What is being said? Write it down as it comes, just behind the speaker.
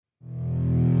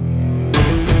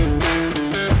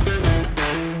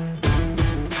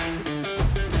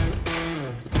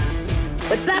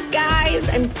guys.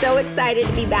 I'm so excited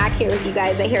to be back here with you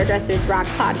guys at Hairdressers Rock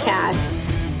Podcast.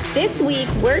 This week,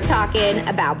 we're talking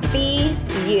about be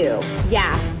you.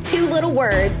 Yeah, two little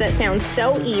words that sound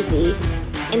so easy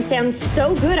and sound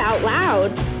so good out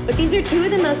loud, but these are two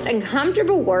of the most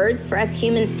uncomfortable words for us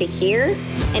humans to hear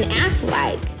and act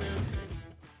like.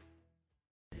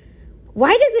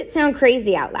 Why does it sound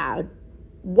crazy out loud?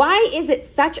 Why is it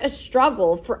such a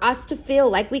struggle for us to feel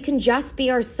like we can just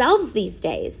be ourselves these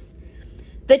days?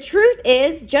 The truth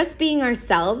is, just being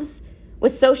ourselves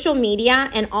with social media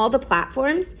and all the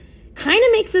platforms kind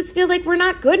of makes us feel like we're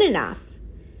not good enough.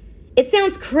 It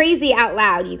sounds crazy out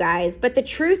loud, you guys, but the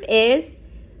truth is,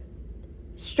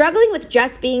 struggling with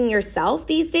just being yourself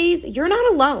these days, you're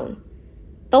not alone.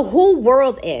 The whole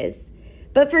world is.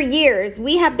 But for years,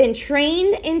 we have been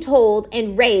trained and told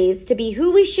and raised to be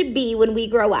who we should be when we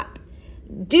grow up.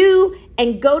 Do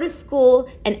and go to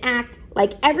school and act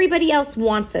like everybody else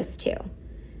wants us to.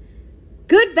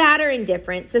 Good, bad, or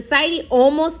indifferent, society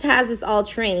almost has us all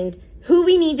trained who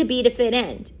we need to be to fit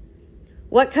in.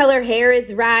 What color hair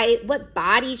is right, what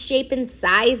body shape and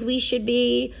size we should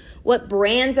be, what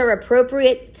brands are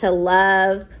appropriate to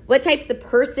love, what types of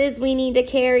purses we need to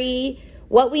carry,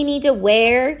 what we need to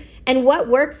wear, and what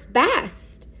works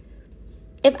best.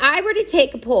 If I were to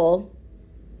take a poll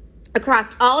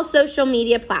across all social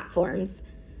media platforms,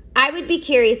 I would be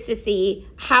curious to see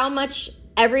how much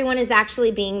everyone is actually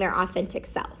being their authentic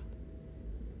self.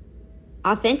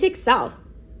 Authentic self.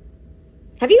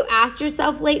 Have you asked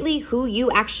yourself lately who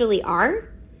you actually are?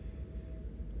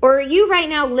 Or are you right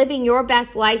now living your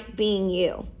best life being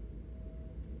you?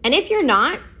 And if you're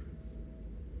not,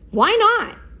 why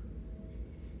not?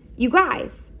 You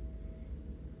guys,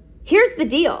 here's the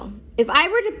deal. If I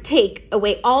were to take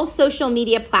away all social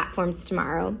media platforms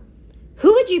tomorrow,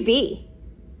 who would you be?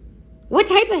 What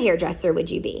type of hairdresser would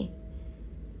you be?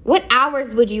 What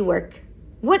hours would you work?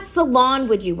 What salon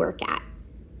would you work at?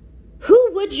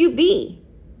 Who would you be?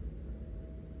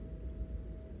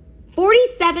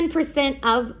 47%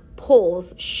 of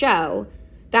polls show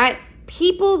that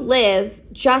people live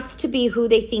just to be who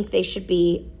they think they should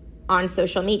be on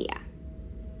social media.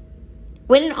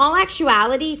 When in all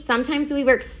actuality, sometimes we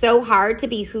work so hard to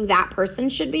be who that person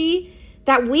should be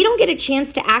that we don't get a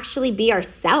chance to actually be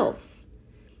ourselves.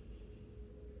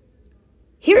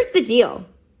 Here's the deal.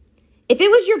 If it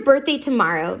was your birthday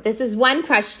tomorrow, this is one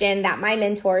question that my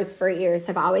mentors for years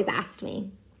have always asked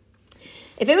me.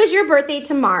 If it was your birthday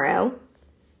tomorrow,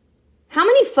 how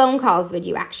many phone calls would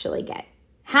you actually get?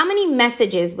 How many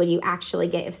messages would you actually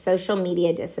get if social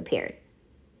media disappeared?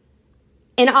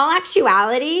 In all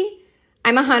actuality,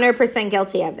 I'm 100%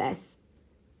 guilty of this.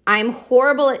 I'm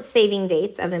horrible at saving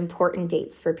dates of important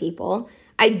dates for people.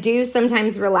 I do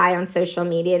sometimes rely on social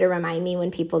media to remind me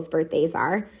when people's birthdays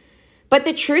are. But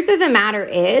the truth of the matter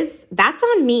is, that's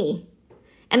on me.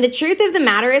 And the truth of the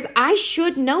matter is, I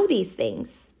should know these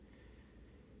things.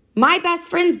 My best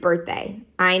friend's birthday,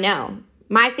 I know.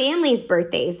 My family's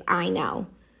birthdays, I know.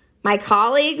 My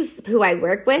colleagues who I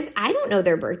work with, I don't know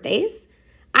their birthdays.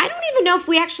 I don't even know if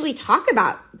we actually talk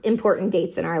about important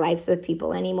dates in our lives with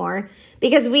people anymore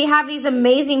because we have these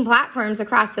amazing platforms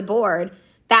across the board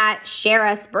that share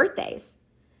us birthdays.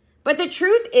 But the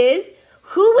truth is,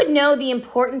 who would know the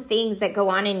important things that go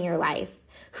on in your life?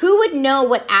 Who would know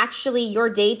what actually your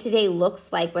day-to-day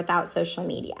looks like without social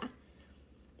media?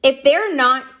 If there are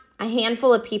not a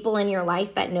handful of people in your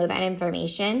life that know that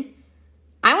information,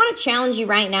 I want to challenge you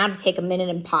right now to take a minute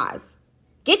and pause.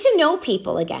 Get to know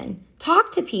people again.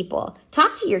 Talk to people.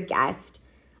 Talk to your guest.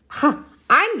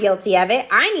 I'm guilty of it.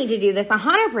 I need to do this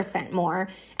 100% more.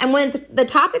 And when the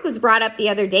topic was brought up the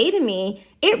other day to me,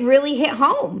 it really hit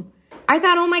home. I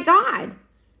thought, oh my God,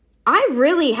 I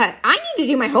need to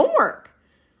do my homework.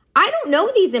 I don't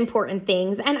know these important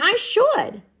things, and I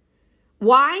should.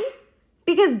 Why?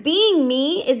 Because being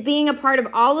me is being a part of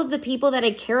all of the people that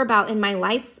I care about in my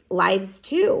lives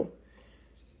too.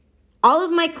 All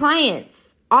of my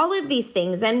clients, all of these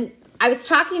things. And I was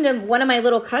talking to one of my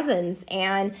little cousins,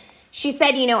 and she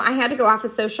said, I had to go off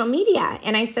of social media.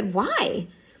 And I said, why?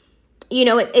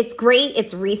 It's great.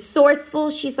 It's resourceful.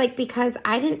 She's like, because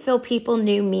I didn't feel people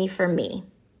knew me for me.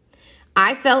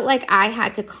 I felt like I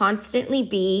had to constantly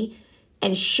be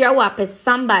and show up as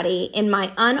somebody in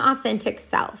my unauthentic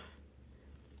self.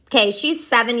 Okay, she's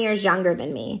 7 years younger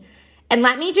than me. And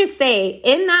let me just say,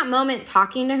 in that moment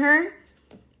talking to her,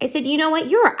 I said, you know what?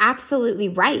 You're absolutely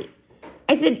right.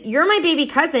 I said, you're my baby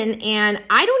cousin, and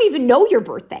I don't even know your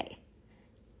birthday.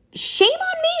 Shame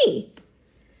on me.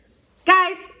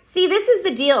 Guys, see, this is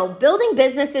the deal. Building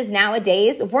businesses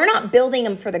nowadays, we're not building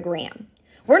them for the gram.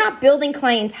 We're not building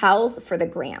clienteles for the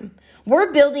gram.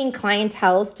 We're building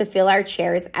clienteles to fill our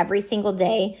chairs every single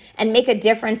day and make a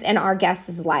difference in our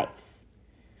guests' lives.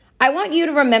 I want you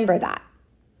to remember that.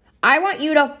 I want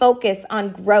you to focus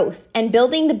on growth and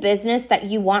building the business that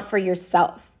you want for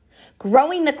yourself,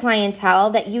 growing the clientele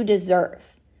that you deserve.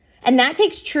 And that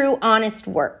takes true, honest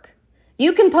work.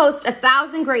 You can post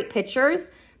 1,000 great pictures,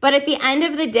 but at the end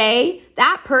of the day,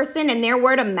 that person and their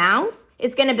word of mouth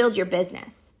is going to build your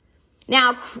business.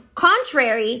 Now,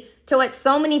 contrary to what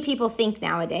so many people think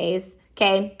nowadays,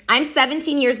 okay, I'm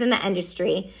 17 years in the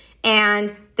industry,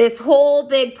 and this whole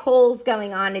big poll's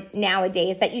going on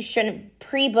nowadays that you shouldn't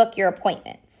pre-book your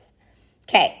appointments.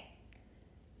 Okay,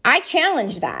 I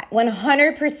challenge that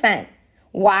 100%.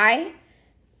 Why?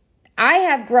 I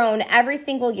have grown every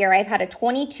single year. I've had a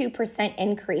 22%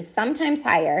 increase, sometimes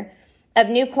higher, of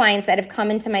new clients that have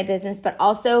come into my business, but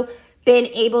also been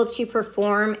able to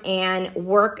perform and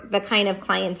work the kind of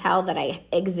clientele that I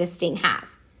existing have.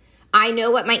 I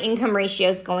know what my income ratio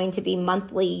is going to be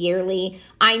monthly, yearly.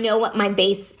 I know what my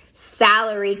base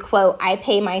salary quote I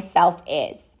pay myself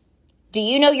is. Do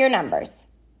you know your numbers?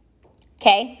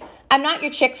 Okay? I'm not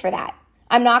your chick for that.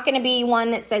 I'm not going to be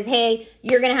one that says, hey,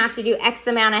 you're going to have to do X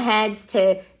amount of heads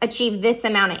to achieve this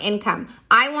amount of income.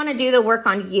 I want to do the work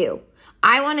on you.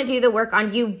 I want to do the work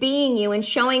on you being you and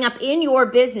showing up in your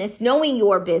business, knowing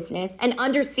your business, and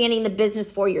understanding the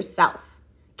business for yourself.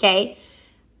 Okay?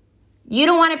 You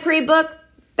don't want to pre-book?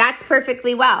 That's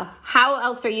perfectly well. How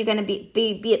else are you going to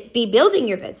be building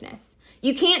your business?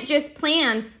 You can't just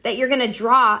plan that you're going to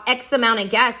draw X amount of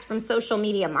guests from social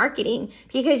media marketing,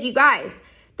 because you guys,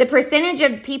 the percentage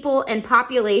of people and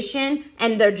population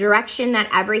and the direction that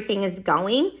everything is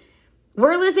going,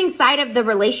 we're losing sight of the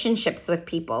relationships with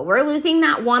people. We're losing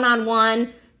that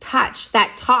one-on-one touch,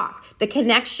 that talk, the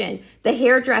connection, the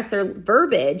hairdresser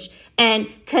verbiage, and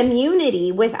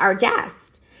community with our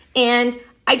guests. And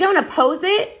I don't oppose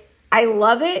it. I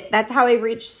love it. That's how I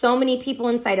reach so many people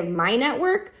inside of my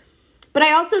network. But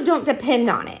I also don't depend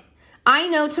on it. I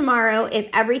know tomorrow, if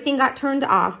everything got turned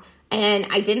off and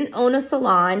I didn't own a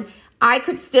salon, I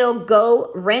could still go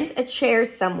rent a chair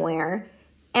somewhere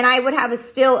and I would have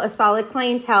still a solid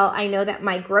clientele. I know that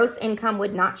my gross income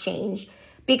would not change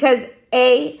because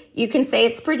A, you can say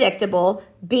it's predictable.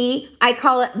 B, I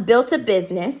call it built a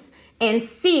business. And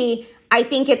C, I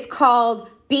think it's called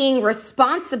being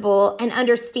responsible and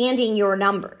understanding your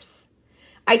numbers.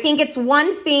 I think it's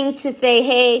one thing to say,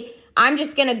 hey, I'm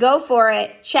just going to go for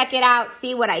it, check it out,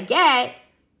 see what I get.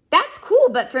 That's cool.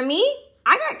 But for me,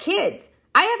 I got kids.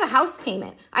 I have a house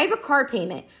payment. I have a car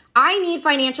payment. I need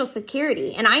financial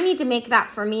security, and I need to make that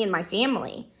for me and my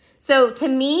family. So to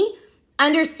me,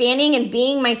 understanding and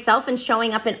being myself and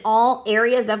showing up in all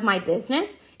areas of my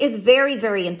business is very,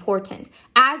 very important,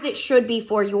 as it should be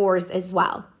for yours as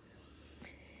well.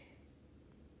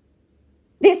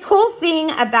 This whole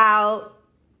thing about,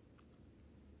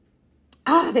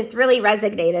 this really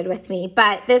resonated with me,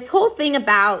 but this whole thing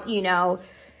about,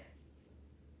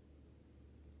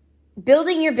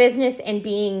 building your business and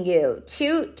being you,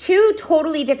 two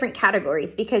totally different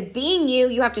categories, because being you,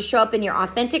 you have to show up in your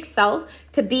authentic self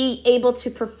to be able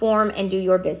to perform and do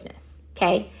your business,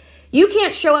 okay? You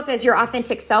can't show up as your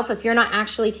authentic self if you're not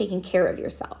actually taking care of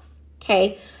yourself,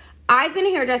 okay? I've been a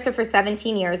hairdresser for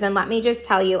 17 years, and let me just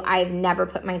tell you, I've never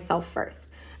put myself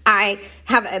first. I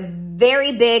have a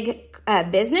very big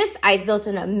business. I've built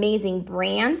an amazing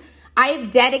brand. I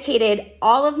have dedicated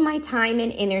all of my time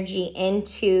and energy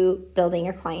into building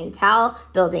a clientele,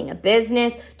 building a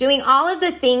business, doing all of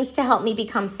the things to help me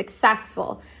become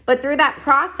successful. But through that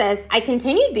process, I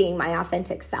continued being my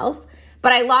authentic self,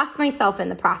 but I lost myself in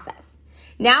the process.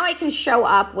 Now I can show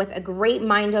up with a great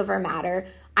mind over matter.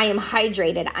 I am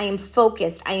hydrated. I am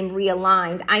focused. I am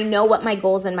realigned. I know what my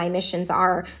goals and my missions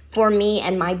are for me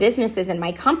and my businesses and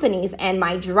my companies, and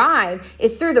my drive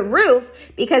is through the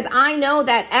roof because I know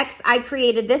that X, I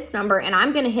created this number and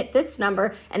I'm going to hit this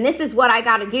number, and this is what I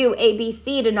got to do, A, B,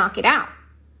 C, to knock it out.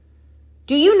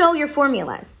 Do you know your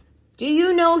formulas? Do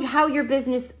you know how your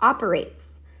business operates?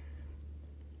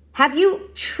 Have you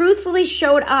truthfully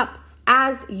showed up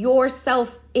as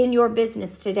yourself in your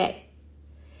business today?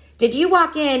 Did you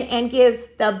walk in and give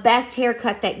the best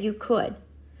haircut that you could?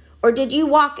 Or did you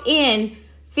walk in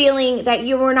feeling that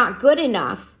you were not good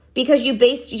enough because you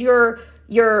based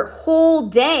your whole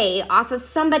day off of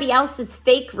somebody else's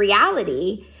fake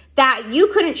reality, that you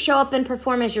couldn't show up and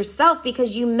perform as yourself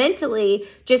because you mentally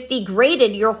just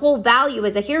degraded your whole value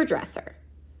as a hairdresser?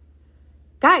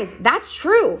 Guys, that's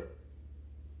true.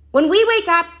 When we wake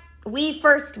up,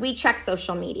 we check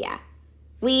social media.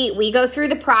 We go through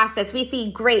the process. We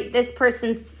see, great, this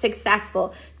person's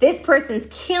successful. This person's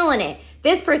killing it.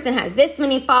 This person has this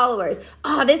many followers.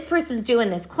 Oh, this person's doing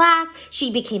this class.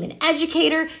 She became an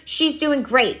educator. She's doing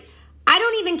great. I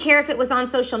don't even care if it was on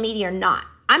social media or not.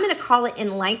 I'm going to call it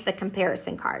in life the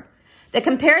comparison card. The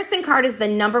comparison card is the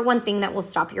number one thing that will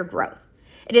stop your growth.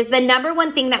 It is the number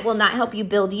one thing that will not help you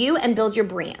build you and build your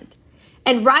brand.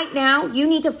 And right now, you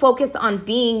need to focus on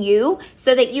being you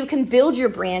so that you can build your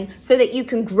brand, so that you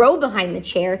can grow behind the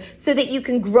chair, so that you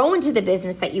can grow into the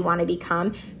business that you want to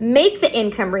become, make the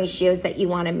income ratios that you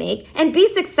want to make, and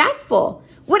be successful.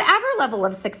 Whatever level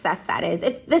of success that is.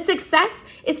 If the success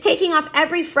is taking off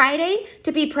every Friday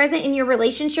to be present in your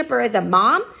relationship or as a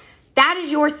mom, that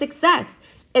is your success.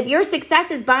 If your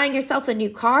success is buying yourself a new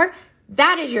car,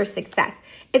 that is your success.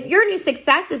 If your new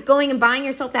success is going and buying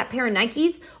yourself that pair of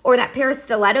Nikes or that pair of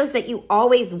stilettos that you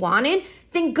always wanted,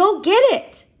 then go get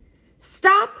it.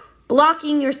 Stop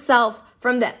blocking yourself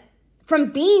from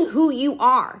being who you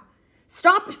are.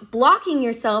 Stop blocking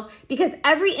yourself because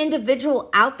every individual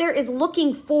out there is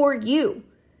looking for you.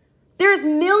 There's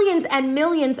millions and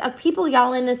millions of people,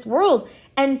 y'all, in this world.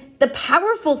 And the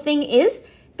powerful thing is,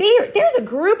 there's a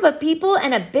group of people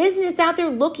and a business out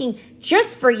there looking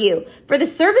just for you, for the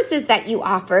services that you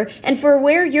offer, and for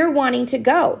where you're wanting to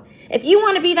go. If you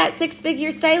want to be that six-figure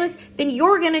stylist, then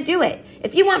you're going to do it.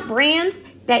 If you want brands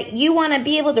that you want to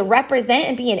be able to represent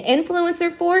and be an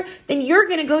influencer for, then you're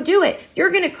going to go do it. You're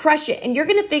going to crush it, and you're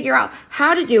going to figure out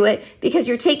how to do it because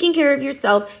you're taking care of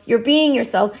yourself, you're being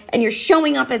yourself, and you're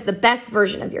showing up as the best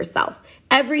version of yourself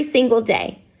every single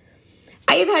day.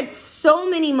 I have had so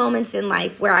many moments in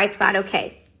life where I've thought,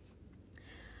 okay,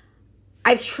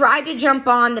 I've tried to jump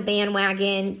on the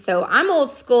bandwagon, so I'm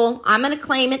old school. I'm going to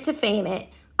claim it to fame it.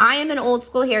 I am an old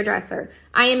school hairdresser.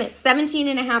 I am at 17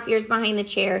 and a half years behind the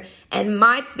chair, and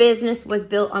my business was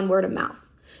built on word of mouth.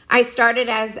 I started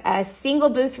as a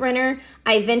single booth renter.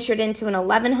 I ventured into an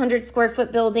 1,100 square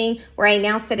foot building where I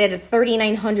now sit at a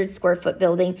 3,900 square foot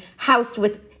building housed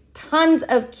with tons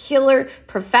of killer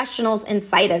professionals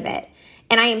inside of it.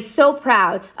 And I am so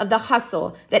proud of the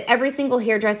hustle that every single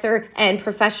hairdresser and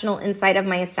professional inside of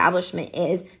my establishment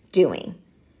is doing.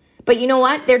 But you know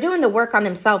what? They're doing the work on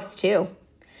themselves too.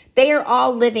 They are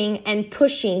all living and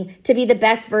pushing to be the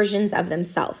best versions of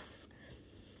themselves.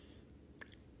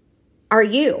 Are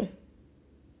you?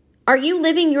 Are you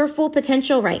living your full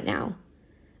potential right now?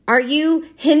 Are you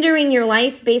hindering your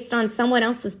life based on someone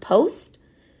else's post?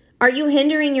 Are you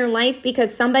hindering your life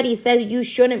because somebody says you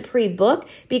shouldn't pre-book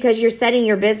because you're setting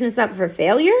your business up for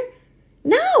failure?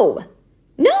 No.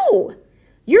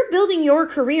 You're building your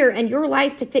career and your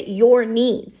life to fit your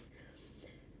needs.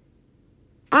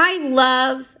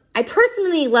 I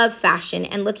personally love fashion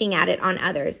and looking at it on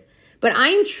others, but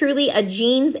I'm truly a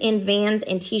jeans and Vans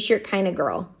and t-shirt kind of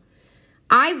girl.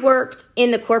 I worked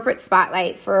in the corporate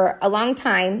spotlight for a long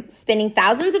time, spending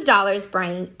thousands of dollars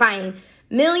buying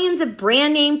millions of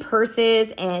brand name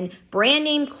purses and brand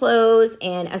name clothes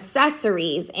and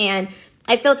accessories. And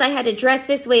I felt I had to dress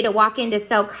this way to walk in to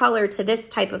sell color to this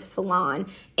type of salon.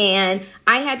 And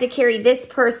I had to carry this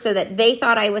purse so that they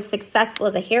thought I was successful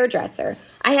as a hairdresser.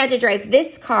 I had to drive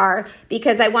this car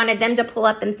because I wanted them to pull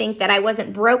up and think that I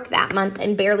wasn't broke that month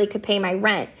and barely could pay my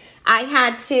rent. I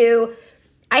had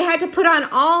to put on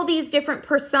all these different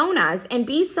personas and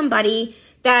be somebody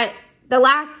that the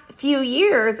last few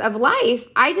years of life,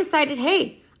 I decided,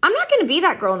 hey, I'm not going to be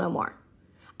that girl no more.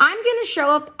 I'm going to show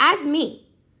up as me.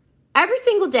 Every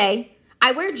single day,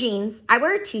 I wear jeans, I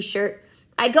wear a t-shirt,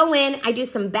 I go in, I do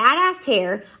some badass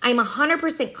hair. I'm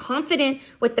 100% confident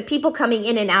with the people coming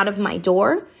in and out of my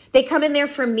door. They come in there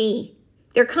for me.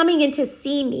 They're coming in to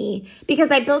see me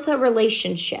because I built a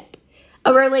relationship.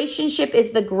 A relationship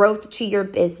is the growth to your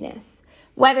business.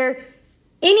 Whether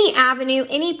any avenue,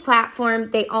 any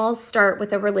platform, they all start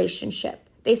with a relationship.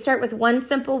 They start with one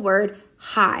simple word,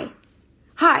 hi.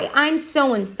 Hi, I'm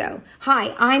so-and-so.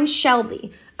 Hi, I'm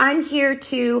Shelby. I'm here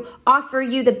to offer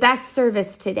you the best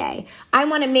service today. I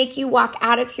want to make you walk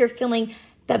out of here feeling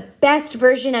the best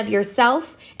version of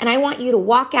yourself, and I want you to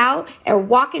walk out or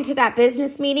walk into that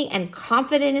business meeting and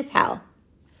confident as hell.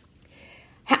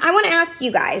 I want to ask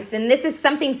you guys, and this is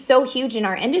something so huge in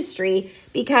our industry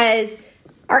because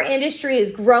our industry is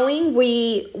growing.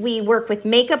 We work with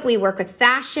makeup, we work with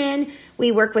fashion,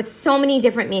 we work with so many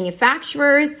different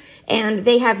manufacturers, and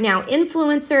they have now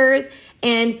influencers.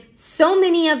 And so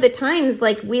many of the times,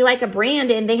 like we like a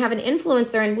brand and they have an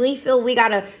influencer and we feel we got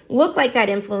to look like that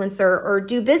influencer or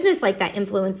do business like that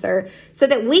influencer so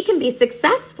that we can be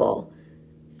successful.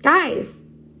 Guys,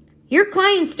 your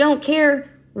clients don't care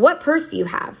what purse you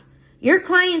have. Your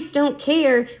clients don't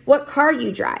care what car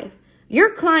you drive.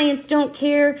 Your clients don't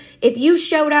care if you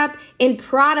showed up in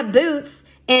Prada boots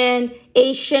and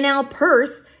a Chanel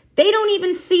purse, they don't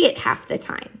even see it half the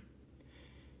time.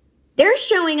 They're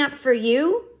showing up for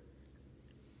you,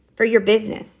 for your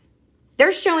business.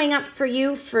 They're showing up for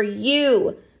you,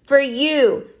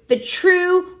 the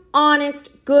true, honest,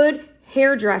 good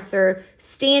hairdresser,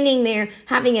 standing there,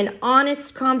 having an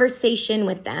honest conversation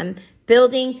with them,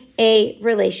 building a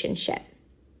relationship.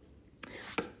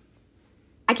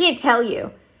 I can't tell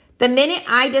you, the minute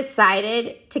I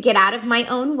decided to get out of my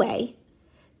own way,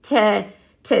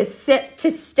 to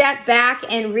step back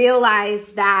and realize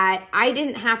that I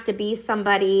didn't have to be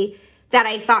somebody that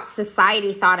I thought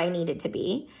society thought I needed to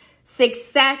be.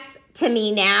 Success to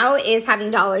me now is having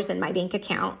dollars in my bank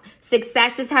account.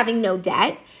 Success is having no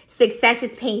debt. Success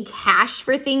is paying cash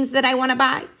for things that I want to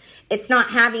buy. It's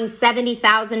not having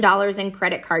 $70,000 in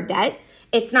credit card debt.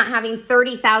 It's not having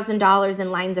 $30,000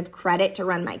 in lines of credit to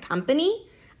run my company.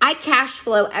 I cash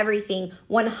flow everything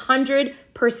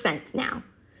 100% now.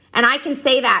 And I can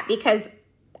say that because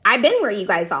I've been where you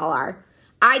guys all are.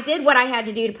 I did what I had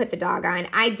to do to put the dog on.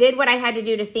 I did what I had to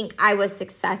do to think I was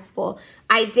successful.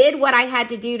 I did what I had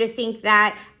to do to think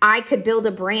that I could build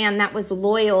a brand that was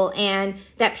loyal and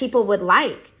that people would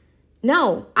like.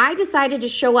 No, I decided to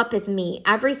show up as me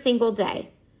every single day.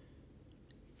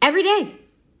 Every day.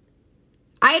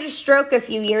 I had a stroke a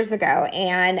few years ago,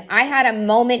 and I had a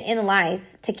moment in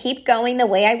life to keep going the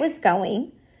way I was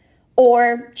going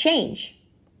or change.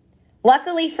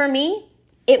 Luckily for me,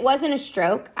 it wasn't a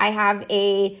stroke. I have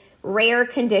a rare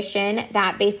condition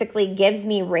that basically gives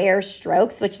me rare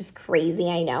strokes, which is crazy,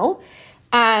 I know.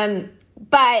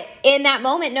 But in that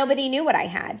moment, nobody knew what I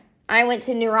had. I went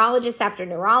to neurologist after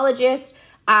neurologist.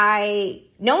 No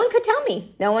one could tell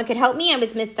me. No one could help me. I was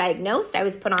misdiagnosed. I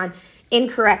was put on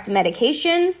incorrect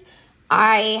medications.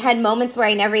 I had moments where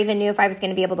I never even knew if I was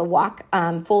going to be able to walk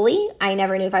fully. I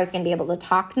never knew if I was going to be able to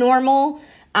talk normal,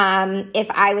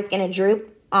 if I was going to droop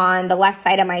on the left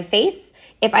side of my face,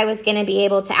 if I was going to be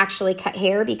able to actually cut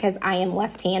hair because I am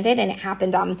left-handed and it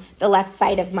happened on the left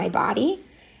side of my body.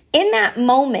 In that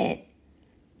moment,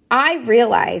 I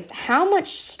realized how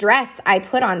much stress I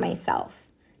put on myself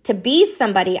to be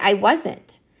somebody I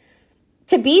wasn't.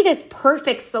 To be this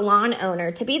perfect salon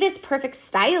owner, to be this perfect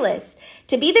stylist,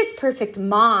 to be this perfect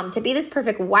mom, to be this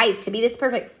perfect wife, to be this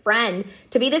perfect friend,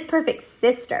 to be this perfect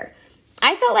sister.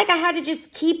 I felt like I had to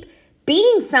just keep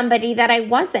being somebody that I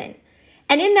wasn't.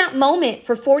 And in that moment,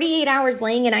 for 48 hours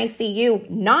laying in ICU,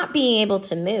 not being able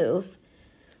to move,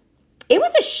 it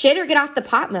was a shit or get off the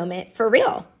pot moment, for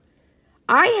real.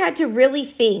 I had to really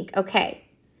think, okay,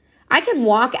 I can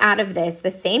walk out of this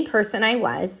the same person I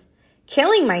was,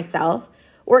 killing myself,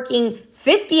 working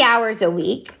 50 hours a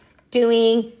week,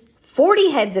 doing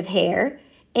 40 heads of hair,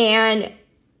 and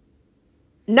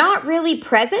not really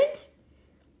present.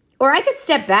 Or I could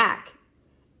step back.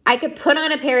 I could put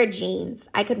on a pair of jeans.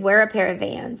 I could wear a pair of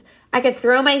Vans. I could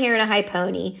throw my hair in a high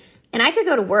pony, and I could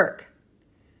go to work.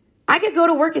 I could go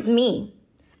to work as me.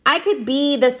 I could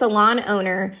be the salon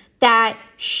owner that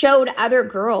showed other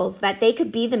girls that they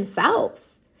could be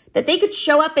themselves, that they could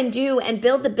show up and do and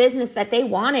build the business that they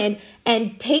wanted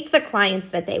and take the clients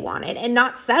that they wanted and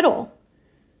not settle.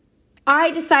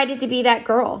 I decided to be that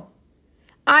girl.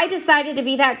 I decided to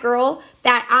be that girl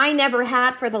that I never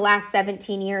had for the last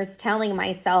 17 years, telling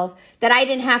myself that I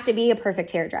didn't have to be a perfect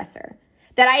hairdresser,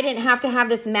 that I didn't have to have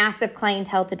this massive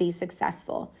clientele to be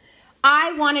successful.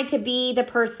 I wanted to be the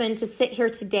person to sit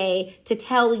here today to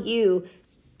tell you,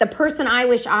 the person I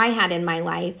wish I had in my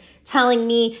life, telling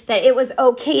me that it was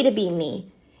okay to be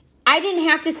me. I didn't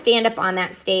have to stand up on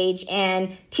that stage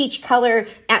and teach color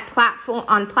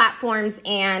on platforms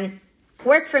and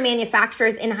work for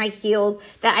manufacturers in high heels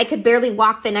that I could barely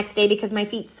walk the next day because my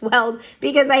feet swelled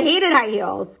because I hated high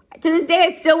heels. To this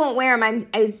day, I still won't wear them.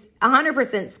 I'm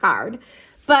 100% scarred.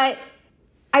 But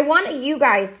I want you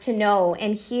guys to know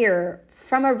and hear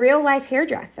from a real life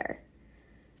hairdresser.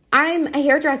 I'm a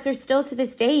hairdresser still to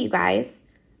this day, you guys.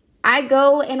 I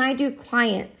go and I do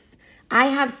clients. I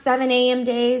have 7 a.m.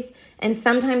 days, and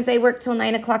sometimes I work till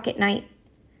 9 o'clock at night.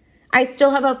 I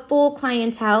still have a full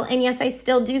clientele, and yes, I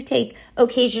still do take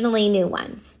occasionally new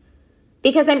ones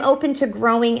because I'm open to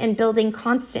growing and building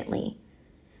constantly.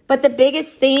 But the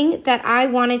biggest thing that I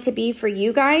wanted to be for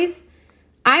you guys,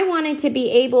 I wanted to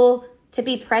be able to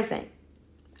be present.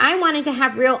 I wanted to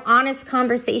have real honest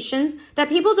conversations that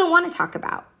people don't want to talk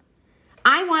about.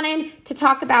 I wanted to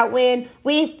talk about when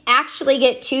we actually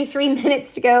get 2-3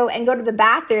 minutes to go and go to the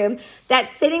bathroom, that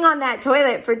sitting on that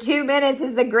toilet for 2 minutes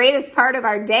is the greatest part of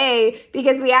our day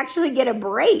because we actually get a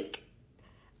break.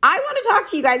 I want to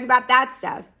talk to you guys about that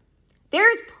stuff.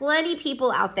 There's plenty of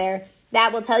people out there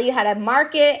that will tell you how to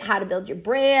market, how to build your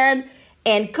brand,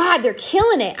 And God, they're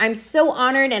killing it. I'm so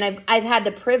honored, and I've had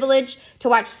the privilege to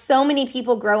watch so many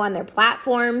people grow on their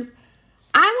platforms.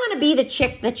 I want to be the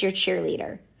chick that's your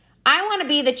cheerleader. I want to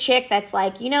be the chick that's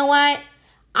like, you know what?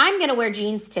 I'm going to wear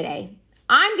jeans today.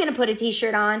 I'm going to put a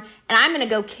t-shirt on, and I'm going to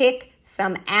go kick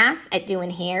some ass at doing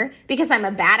hair because I'm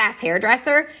a badass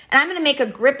hairdresser, and I'm going to make a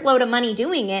grip load of money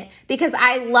doing it because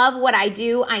I love what I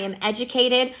do. I am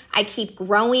educated. I keep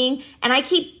growing, and I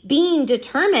keep being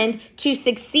determined to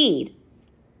succeed.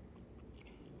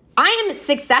 I am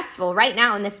successful right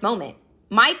now in this moment.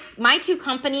 My two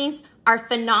companies are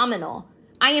phenomenal.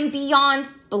 I am beyond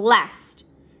blessed.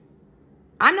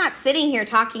 I'm not sitting here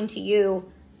talking to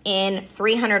you in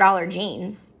 $300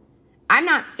 jeans. I'm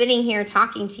not sitting here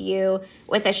talking to you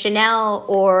with a Chanel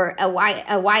or a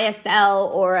YSL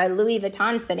or a Louis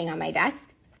Vuitton sitting on my desk.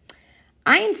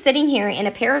 I am sitting here in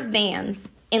a pair of Vans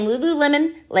in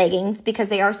Lululemon leggings because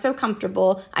they are so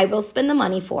comfortable. I will spend the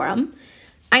money for them.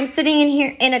 I'm sitting in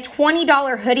here in a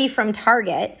 $20 hoodie from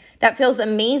Target that feels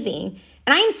amazing.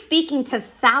 And I am speaking to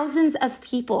thousands of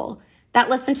people that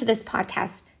listen to this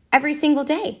podcast every single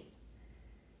day.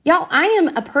 Y'all, I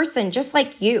am a person just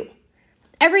like you.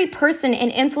 Every person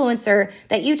and influencer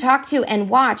that you talk to and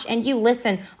watch and you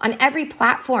listen on every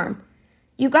platform.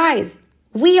 You guys,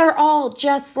 we are all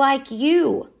just like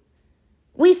you.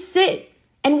 We sit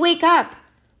and wake up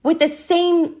with the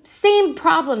same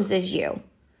problems as you.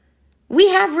 We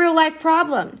have real life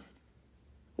problems.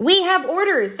 We have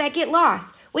orders that get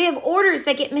lost. We have orders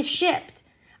that get misshipped.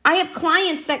 I have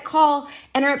clients that call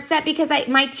and are upset because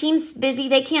my team's busy.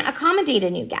 They can't accommodate a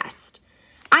new guest.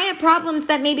 I have problems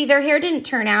that maybe their hair didn't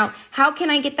turn out. How can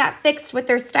I get that fixed with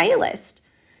their stylist?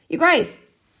 You guys,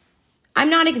 I'm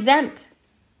not exempt.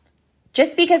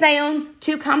 Just because I own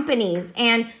two companies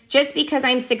and just because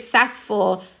I'm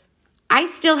successful, I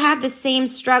still have the same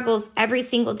struggles every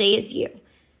single day as you.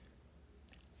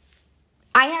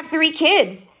 I have 3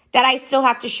 kids that I still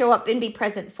have to show up and be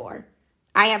present for.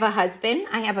 I have a husband.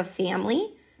 I have a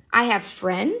family. I have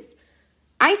friends.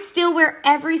 I still wear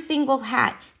every single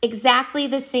hat exactly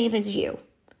the same as you.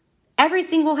 Every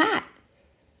single hat.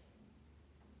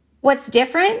 What's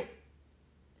different?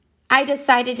 I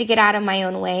decided to get out of my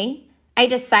own way. I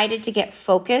decided to get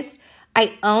focused.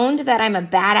 I owned that I'm a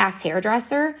badass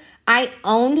hairdresser. I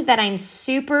owned that I'm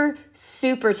super,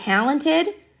 super talented.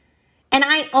 And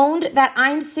I owned that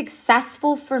I'm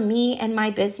successful for me and my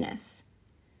business.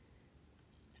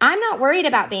 I'm not worried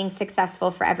about being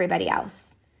successful for everybody else.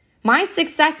 My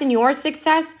success and your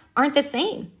success aren't the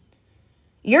same.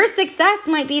 Your success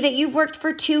might be that you've worked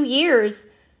for 2 years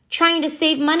trying to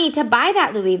save money to buy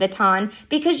that Louis Vuitton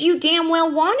because you damn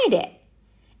well wanted it.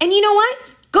 And you know what?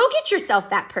 Go get yourself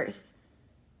that purse.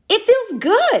 It feels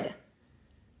good.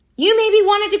 You maybe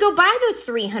wanted to go buy those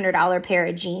 $300 pair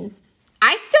of jeans.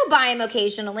 I still buy them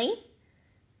occasionally.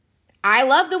 I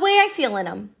love the way I feel in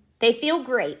them. They feel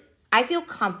great. I feel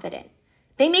confident.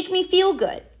 They make me feel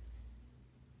good.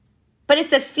 But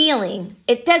it's a feeling.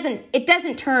 It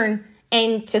doesn't turn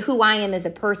into who I am as a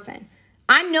person.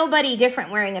 I'm nobody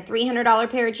different wearing a $300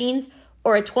 pair of jeans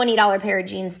or a $20 pair of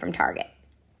jeans from Target.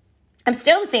 I'm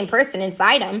still the same person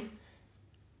inside them.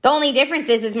 The only difference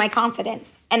is my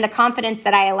confidence and the confidence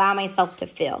that I allow myself to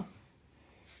feel.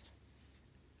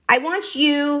 I want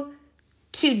you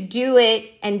to do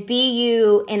it and be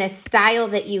you in a style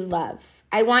that you love.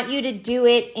 I want you to do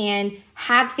it and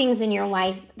have things in your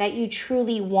life that you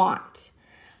truly want,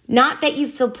 not that you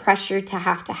feel pressured to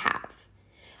have.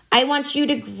 I want you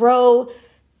to grow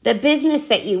the business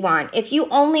that you want. If you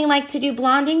only like to do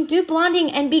blonding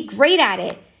and be great at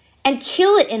it and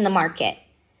kill it in the market.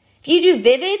 If you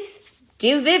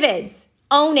do Vivids,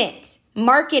 own it,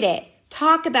 market it,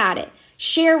 talk about it.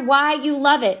 Share why you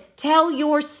love it. Tell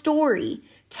your story.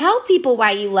 Tell people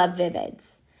why you love Vivids.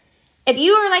 If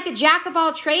you are like a jack of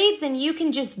all trades and you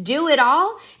can just do it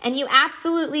all and you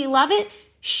absolutely love it,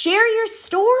 share your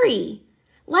story.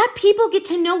 Let people get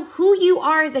to know who you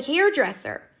are as a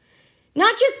hairdresser.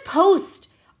 Not just post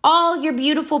all your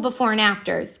beautiful before and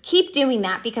afters. Keep doing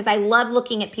that because I love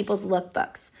looking at people's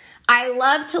lookbooks. I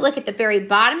love to look at the very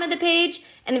bottom of the page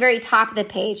and the very top of the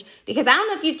page because I don't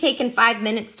know if you've taken 5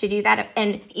 minutes to do that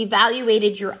and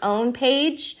evaluated your own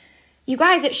page. You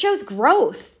guys, it shows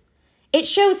growth. It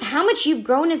shows how much you've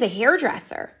grown as a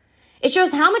hairdresser. It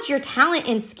shows how much your talent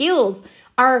and skills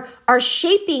are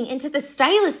shaping into the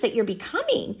stylist that you're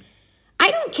becoming.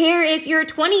 I don't care if you're a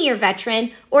 20-year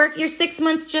veteran or if you're 6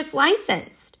 months just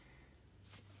licensed.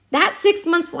 That 6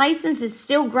 months license is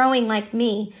still growing like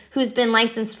me, who's been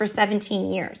licensed for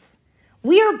 17 years.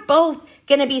 We are both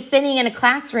going to be sitting in a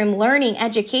classroom learning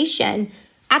education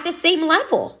at the same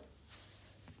level.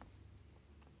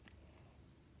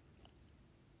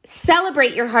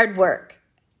 Celebrate your hard work.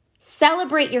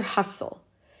 Celebrate your hustle.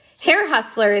 Hair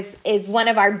hustlers is one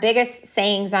of our biggest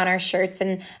sayings on our shirts.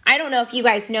 And I don't know if you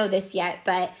guys know this yet,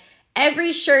 but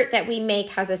every shirt that we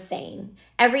make has a saying.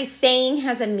 Every saying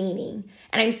has a meaning.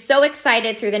 And I'm so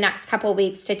excited through the next couple of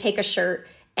weeks to take a shirt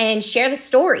and share the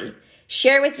story.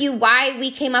 Share with you why we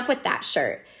came up with that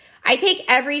shirt. I take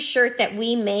every shirt that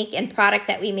we make and product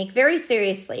that we make very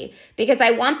seriously because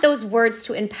I want those words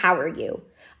to empower you.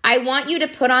 I want you to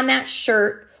put on that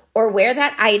shirt or wear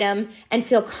that item and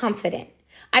feel confident.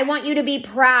 I want you to be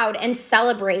proud and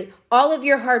celebrate all of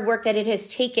your hard work that it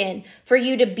has taken for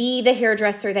you to be the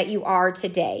hairdresser that you are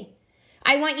today.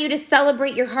 I want you to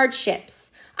celebrate your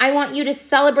hardships. I want you to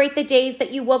celebrate the days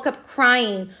that you woke up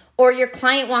crying or your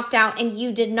client walked out and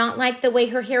you did not like the way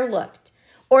her hair looked,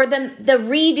 or the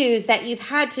redos that you've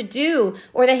had to do,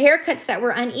 or the haircuts that were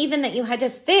uneven that you had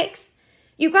to fix.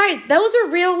 You guys, those are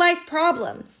real life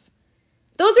problems.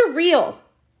 Those are real.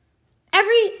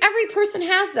 Every person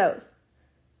has those.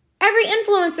 Every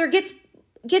influencer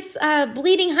gets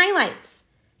bleeding highlights.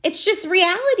 It's just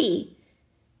reality.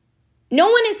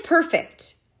 No one is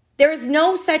perfect. There is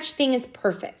no such thing as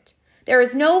perfect. There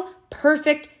is no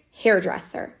perfect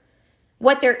hairdresser.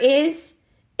 What there is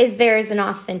there is an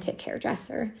authentic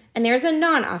hairdresser and there's a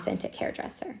non-authentic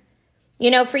hairdresser. You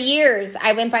know, for years,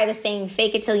 I went by the saying,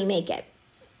 fake it till you make it.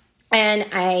 And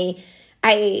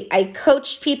I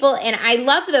coached people, and I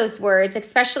love those words,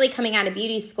 especially coming out of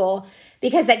beauty school,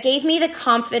 because that gave me the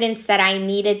confidence that I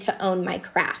needed to own my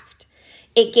craft.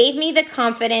 It gave me the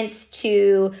confidence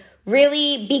to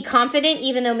really be confident,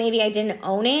 even though maybe I didn't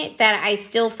own it, that I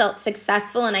still felt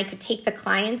successful and I could take the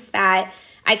clients that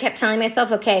I kept telling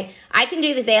myself, okay, I can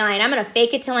do this A-line. I'm going to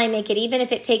fake it till I make it, even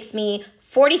if it takes me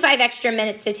 45 extra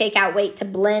minutes to take out weight to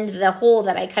blend the hole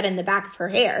that I cut in the back of her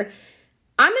hair.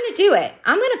 I'm going to do it.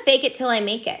 I'm going to fake it till I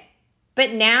make it.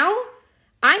 But now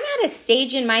I'm at a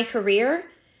stage in my career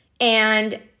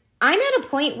and I'm at a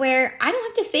point where I don't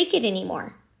have to fake it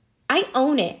anymore. I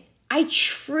own it. I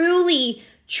truly,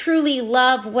 truly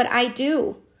love what I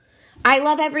do. I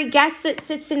love every guest that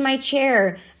sits in my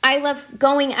chair. I love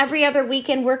going every other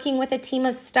weekend working with a team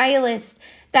of stylists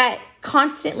that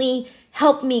constantly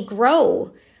help me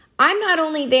grow. I'm not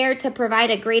only there to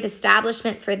provide a great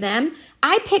establishment for them,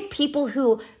 I pick people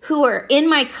who are in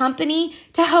my company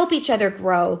to help each other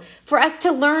grow, for us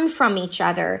to learn from each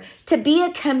other, to be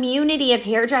a community of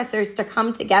hairdressers to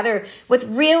come together with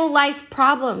real life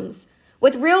problems,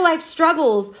 with real life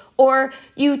struggles, or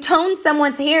you tone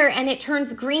someone's hair and it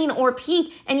turns green or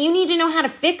pink and you need to know how to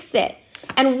fix it.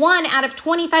 And 1 out of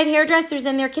 25 hairdressers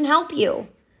in there can help you.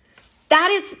 That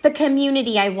is the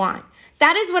community I want.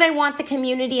 That is what I want the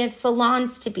community of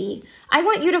salons to be. I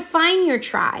want you to find your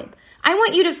tribe. I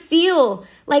want you to feel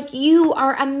like you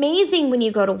are amazing when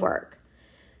you go to work.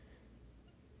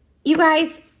 You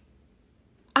guys,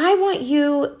 I want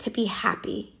you to be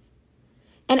happy.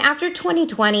 And after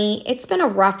 2020, it's been a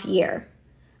rough year.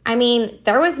 I mean,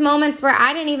 there was moments where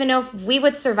I didn't even know if we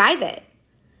would survive it.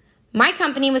 My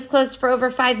company was closed for over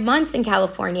 5 months in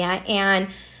California, and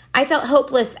I felt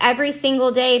hopeless every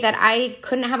single day that I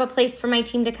couldn't have a place for my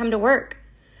team to come to work.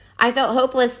 I felt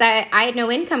hopeless that I had no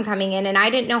income coming in and I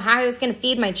didn't know how I was going to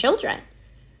feed my children.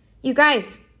 You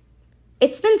guys,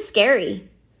 it's been scary.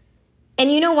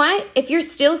 And you know what? If you're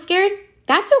still scared,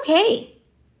 that's okay.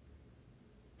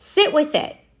 Sit with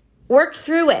it. Work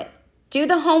through it. Do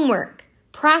the homework.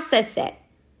 Process it.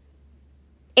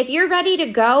 If you're ready to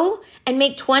go and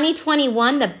make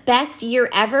 2021 the best year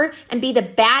ever and be the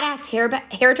badass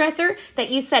hairdresser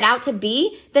that you set out to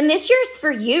be, then this year's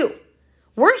for you.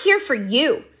 We're here for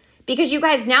you. Because you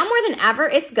guys, now more than ever,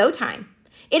 it's go time.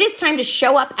 It is time to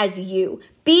show up as you.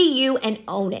 Be you and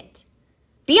own it.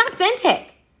 Be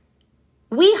authentic.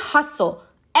 We hustle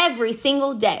every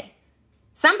single day.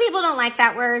 Some people don't like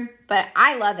that word, but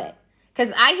I love it.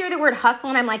 Because I hear the word hustle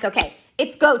and I'm like, okay,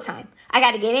 it's go time. I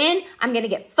got to get in. I'm going to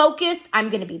get focused. I'm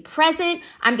going to be present.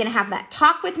 I'm going to have that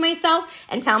talk with myself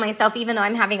and tell myself, even though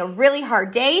I'm having a really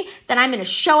hard day, that I'm going to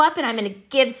show up and I'm going to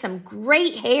give some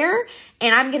great hair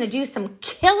and I'm going to do some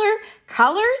killer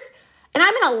colors and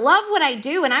I'm going to love what I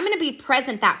do and I'm going to be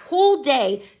present that whole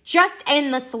day just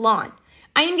in the salon.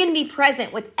 I am going to be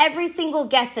present with every single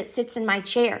guest that sits in my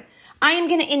chair. I am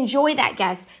going to enjoy that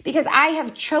guest because I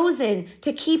have chosen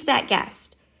to keep that guest.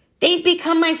 They've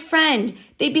become my friend.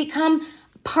 They become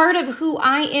part of who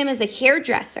I am as a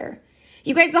hairdresser.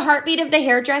 You guys, the heartbeat of the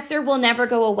hairdresser will never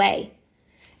go away.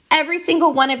 Every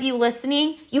single one of you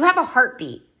listening, you have a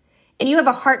heartbeat. and you have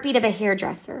a heartbeat of a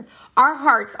hairdresser. Our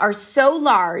hearts are so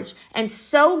large and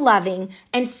so loving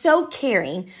and so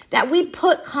caring that we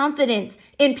put confidence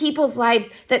in people's lives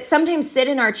that sometimes sit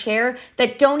in our chair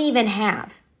that don't even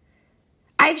have.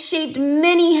 I've shaved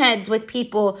many heads with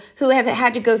people who have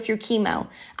had to go through chemo.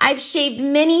 I've shaved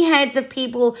many heads of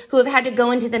people who have had to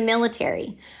go into the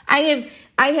military. I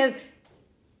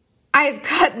have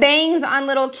cut bangs on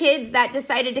little kids that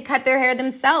decided to cut their hair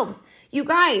themselves. You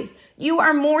guys, you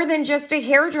are more than just a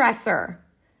hairdresser.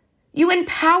 You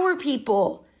empower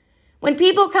people. When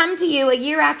people come to you a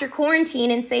year after quarantine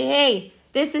and say, hey,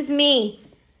 this is me.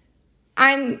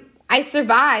 I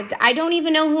survived. I don't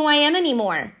even know who I am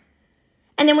anymore.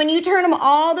 And then when you turn them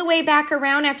all the way back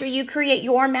around after you create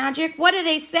your magic, what do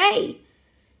they say?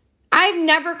 I've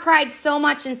never cried so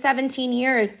much in 17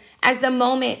 years as the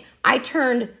moment I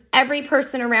turned every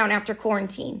person around after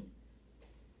quarantine.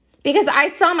 Because I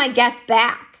saw my guests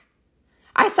back.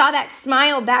 I saw that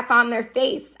smile back on their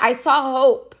face. I saw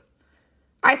hope.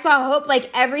 I saw hope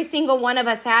like every single one of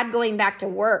us had going back to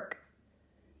work.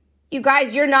 You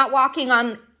guys, you're not walking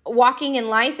in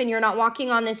life, and you're not walking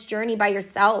on this journey by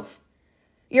yourself.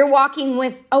 You're walking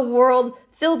with a world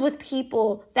filled with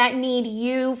people that need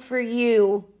you for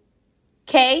you.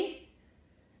 Okay?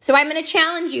 So I'm going to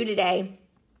challenge you today.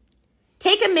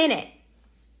 Take a minute,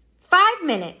 5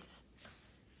 minutes,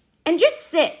 and just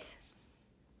sit.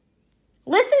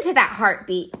 Listen to that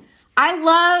heartbeat. I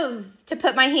love to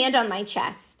put my hand on my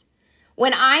chest.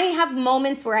 When I have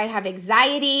moments where I have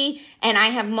anxiety and I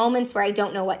have moments where I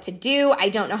don't know what to do, I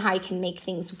don't know how I can make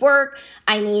things work.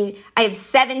 I have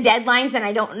 7 deadlines and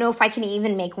I don't know if I can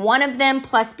even make one of them,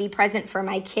 plus be present for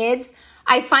my kids.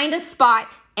 I find a spot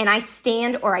and I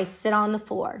stand or I sit on the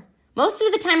floor. Most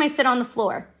of the time I sit on the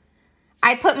floor.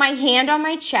 I put my hand on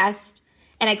my chest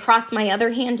and I cross my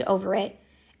other hand over it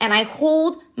and I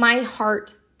hold my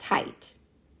heart tight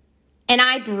and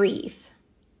I breathe.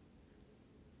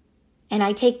 And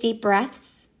I take deep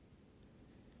breaths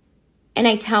and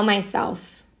I tell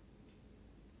myself,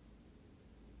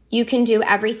 you can do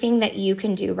everything that you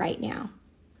can do right now.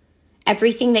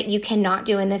 Everything that you cannot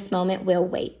do in this moment will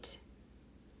wait.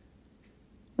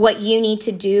 What you need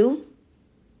to do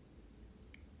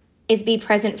is be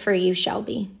present for you,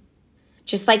 Shelby.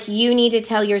 Just like you need to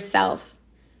tell yourself,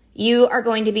 you are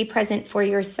going to be present for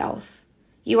yourself.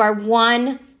 You are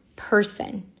one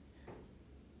person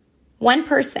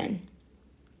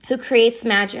who creates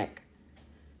magic,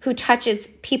 who touches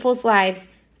people's lives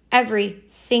every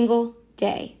single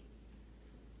day.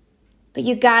 But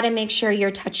you got to make sure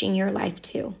you're touching your life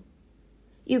too.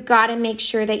 You got to make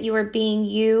sure that you are being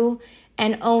you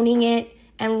and owning it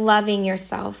and loving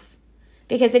yourself.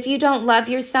 Because if you don't love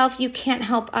yourself, you can't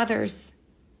help others.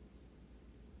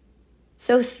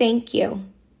 So thank you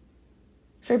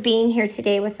for being here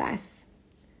today with us.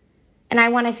 And I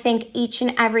want to thank each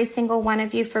and every single one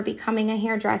of you for becoming a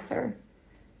hairdresser.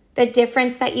 The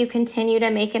difference that you continue to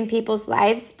make in people's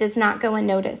lives does not go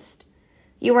unnoticed.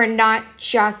 You are not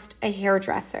just a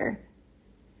hairdresser.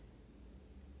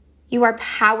 You are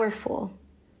powerful.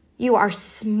 You are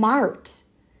smart.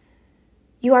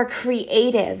 You are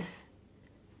creative.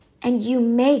 And you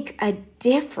make a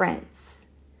difference.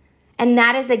 And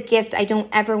that is a gift I don't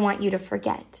ever want you to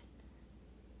forget.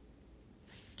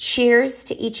 Cheers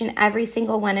to each and every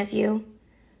single one of you.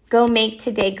 Go make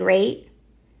today great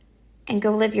and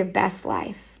go live your best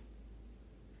life.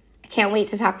 I can't wait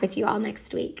to talk with you all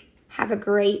next week. Have a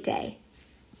great day.